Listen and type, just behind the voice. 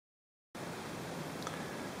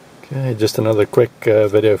Okay, just another quick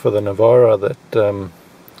video for the Navara that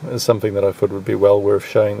is something that I thought would be well worth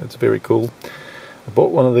showing. That's very cool. I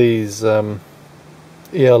bought one of these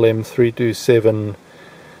ELM327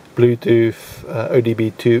 Bluetooth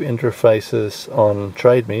OBD2 interfaces on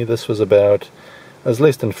Trade Me. This was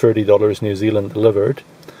less than $30 New Zealand delivered,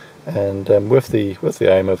 and with the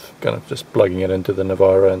aim of kind of just plugging it into the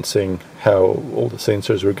Navara and seeing how all the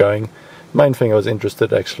sensors were going. Main thing I was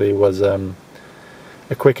interested actually was a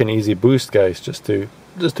quick and easy boost gauge, just to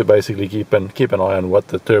basically keep an eye on what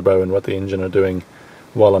the turbo and what the engine are doing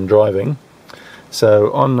while I'm driving.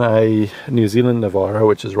 So on a New Zealand Navara,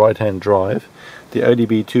 which is right-hand drive, the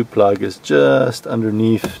OBD2 plug is just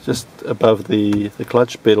underneath, just above the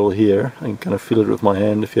clutch pedal here. I can kind of feel it with my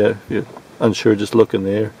hand. If you're unsure, just look in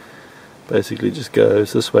there. Basically just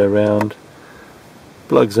goes this way around,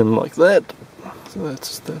 plugs in like that. So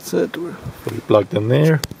that's it, we're fully plugged in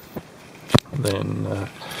there. Then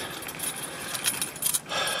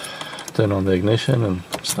turn on the ignition and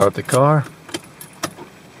start the car.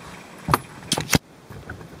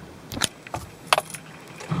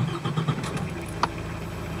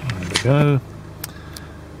 There we go.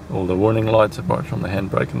 All the warning lights apart from the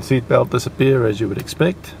handbrake and seatbelt disappear, as you would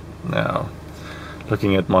expect. Now,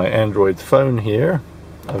 looking at my Android phone here,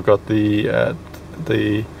 I've got the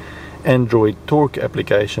Android torque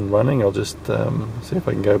application running. I'll just see if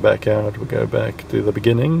I can go back out. We'll go back to the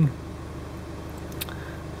beginning.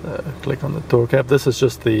 Click on the torque app. This is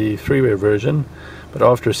just the freeware version, but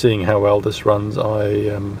after seeing how well this runs,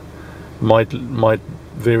 I might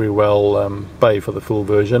very well pay for the full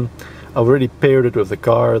version. I've already paired it with the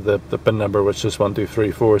car. The pin number was just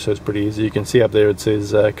 1234, so it's pretty easy. You can see up there it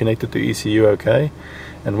says connected to ECU OK,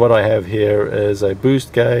 and what I have here is a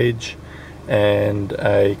boost gauge and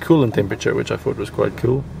a coolant temperature, which I thought was quite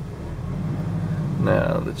cool.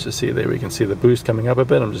 Now let's just see, there we can see the boost coming up a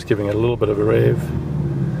bit. I'm just giving it a little bit of a rev,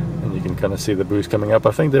 and you can kind of see the boost coming up.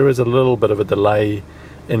 I think there is a little bit of a delay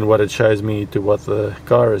in what it shows me to what the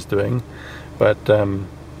car is doing, but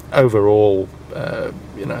overall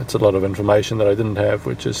you know, it's a lot of information that I didn't have,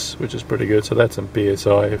 which is pretty good. So that's in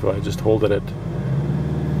PSI. If I just hold it at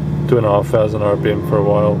 2,500 RPM for a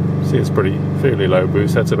while, see, it's fairly low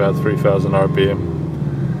boost. That's about 3,000 RPM.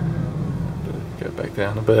 Go back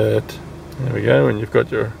down a bit. There we go, and you've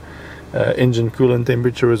got your engine coolant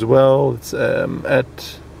temperature as well. It's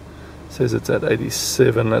says it's at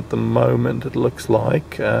 87 at the moment, it looks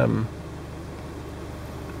like. I'm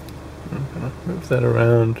gonna move that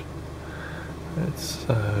around. Let's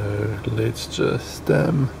just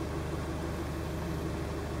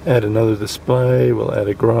add another display. We'll add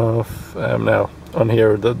a graph. Now on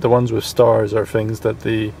here, the ones with stars are things that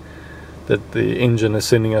the engine is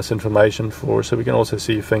sending us information for. So we can also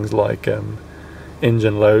see things like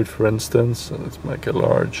engine load, for instance. So let's make a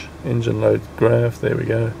large engine load graph. There we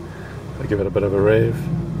go. I'll give it a bit of a rev.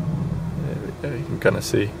 There we go. You can kind of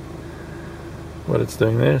see what it's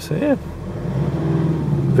doing there. So yeah,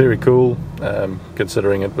 very cool.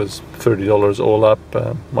 Considering it was $30 all up,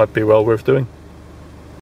 might be well worth doing.